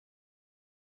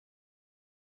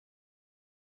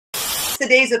the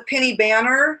days of Penny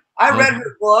Banner. I read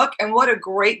her book, and what a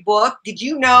great book. Did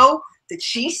you know that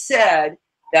she said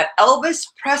that Elvis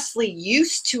Presley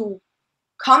used to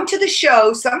come to the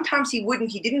show? Sometimes he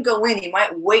wouldn't. He didn't go in. He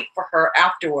might wait for her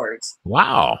afterwards.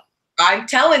 Wow. I'm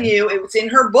telling you, it was in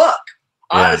her book.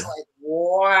 Yeah. I was like,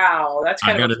 wow, that's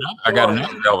kind of I got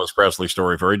another Elvis Presley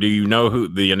story for you. Do you know who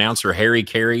the announcer, Harry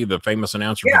Carey, the famous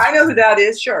announcer? Yeah, I know who that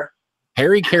is, sure.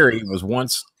 Harry Carey was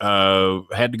once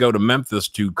had to go to Memphis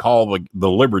to call the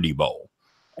Liberty Bowl.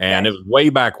 And it was way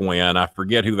back when. I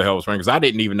forget who the hell was running, because I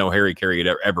didn't even know Harry Carey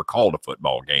had ever called a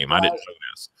football game. I didn't know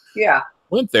this. Yeah.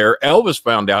 Went there. Elvis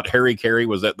found out Harry Carey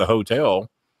was at the hotel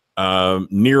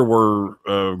near where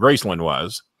Graceland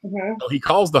was. So he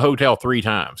calls the hotel 3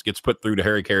 times, gets put through to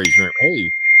Harry Carey's room. Hey,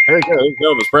 Harry Carey,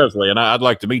 Elvis Presley, and I'd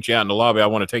like to meet you out in the lobby. I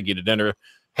want to take you to dinner.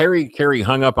 Harry Carey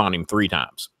hung up on him 3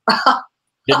 times.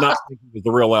 Did not think he was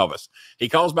the real Elvis. He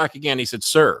calls back again. He said,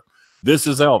 "Sir, this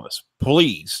is Elvis.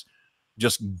 Please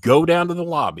just go down to the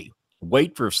lobby.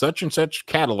 Wait for such and such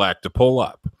Cadillac to pull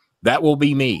up. That will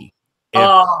be me.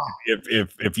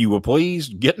 If you will please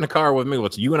get in the car with me,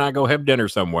 let's you and I go have dinner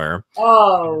somewhere.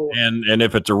 And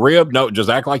if it's a rib, no, just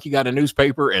act like you got a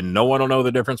newspaper and no one will know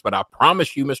the difference. But I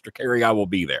promise you, Mr. Carey, I will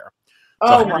be there."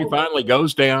 So Harry finally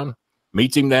goes down,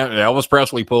 meets him down. Elvis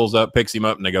Presley pulls up, picks him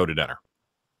up, and they go to dinner.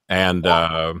 And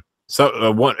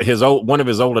one of his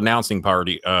old announcing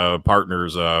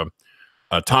partners,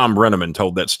 Tom Brenneman,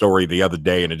 told that story the other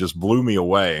day, and it just blew me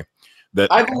away.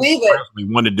 That I believe it. We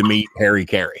wanted to meet Harry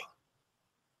Carey.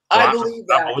 I believe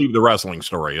that. I believe the wrestling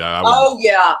story.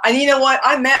 Yeah. And you know what?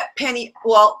 I met Penny.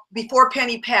 Well, before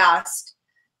Penny passed,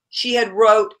 she had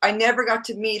wrote, I never got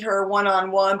to meet her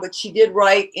one-on-one, but she did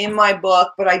write in my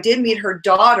book. But I did meet her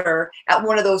daughter at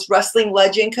one of those wrestling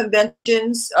legend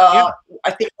conventions. I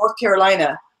think North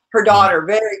Carolina. Her daughter,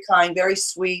 very kind, very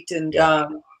sweet. And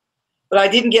but I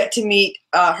didn't get to meet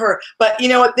her. But you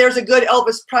know what? There's a good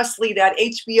Elvis Presley, that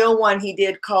HBO one he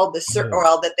did called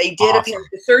that they did of him,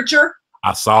 The Searcher.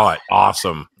 I saw it.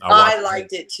 Awesome. I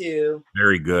liked it too.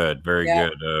 Very good. Very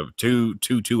good. Two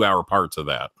 2-hour parts of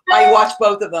that. I watched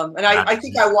both of them. And I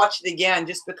think I watched it again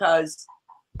just because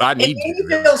it made me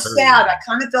feel sad. I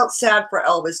kind of felt sad for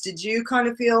Elvis. Did you kind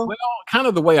of feel? Well, kind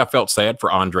of the way I felt sad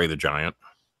for Andre the Giant.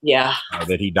 Yeah.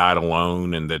 That he died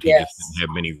alone and that he just didn't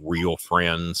have many real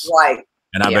friends. Right.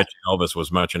 And I bet you Elvis was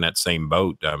much in that same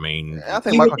boat. I mean, I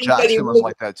think Michael Jackson was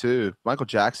like that too. Michael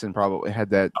Jackson probably had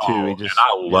that too. He just,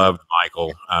 I loved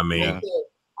Michael. I mean,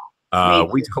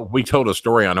 we told a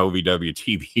story on OVW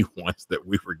TV once that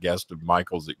we were guests of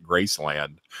Michael's at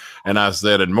Graceland, and I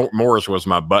said, and Morris was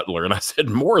my butler, and I said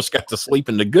Morris got to sleep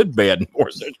in the good bed, and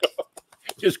Morris said,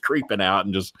 just creeping out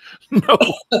and just no.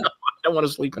 I don't want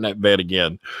to sleep in that bed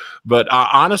again. But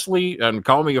honestly, and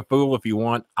call me a fool if you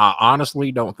want, I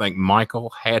honestly don't think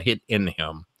Michael had it in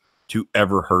him to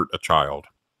ever hurt a child,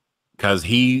 because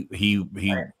he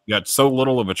got so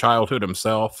little of a childhood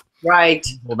himself. Right.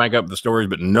 We'll make up the stories,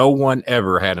 but no one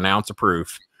ever had an ounce of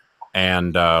proof.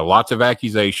 And lots of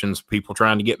accusations, people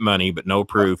trying to get money, but no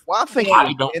proof. Well,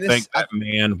 I don't think that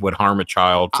man would harm a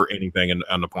child for anything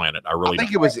on the planet. I really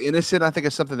think it was innocent. I think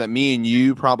it's something that me and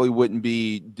you probably wouldn't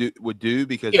would do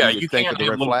because you think of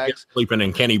the red flags. Sleeping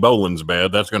in Kenny Bolin's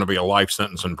bed, that's going to be a life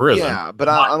sentence in prison. Yeah, but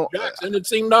I don't. Jackson, it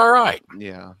seemed all right.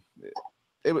 Yeah,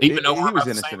 even though he was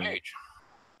innocent. Age.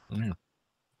 Yeah.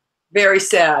 Very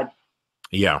sad.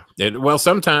 Yeah. Well,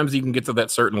 sometimes you can get to that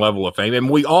certain level of fame, and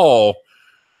we all.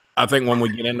 I think when we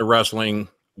get into wrestling,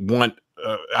 I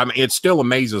mean, it still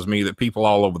amazes me that people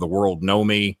all over the world know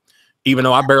me, even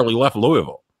though I barely left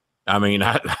Louisville. I mean,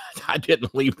 I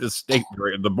didn't leave the state,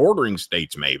 the bordering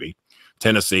states, maybe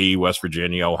Tennessee, West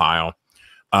Virginia, Ohio,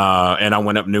 and I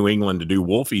went up New England to do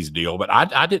Wolfie's deal. But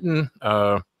I didn't,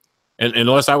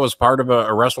 unless I was part of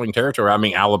a wrestling territory. I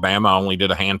mean, Alabama I only did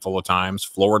a handful of times,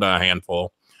 Florida a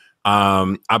handful.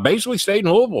 I basically stayed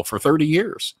in Louisville for 30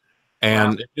 years.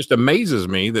 And it just amazes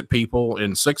me that people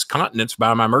in 6 continents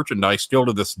buy my merchandise still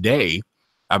to this day.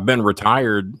 I've been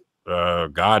retired.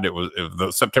 God,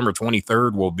 the September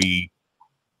 23rd will be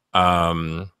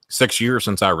 6 years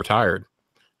since I retired.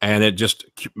 And it just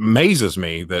amazes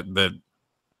me that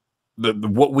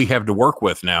what we have to work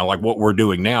with now, like what we're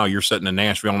doing now. You're sitting in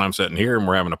Nashville and I'm sitting here and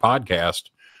we're having a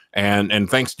podcast. And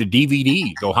thanks to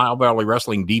DVDs, Ohio Valley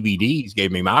Wrestling DVDs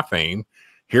gave me my fame.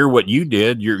 Here, what you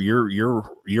did,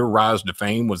 your rise to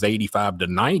fame was 85 to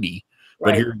 90,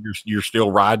 but here you're still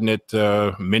riding it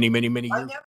many years. I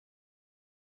never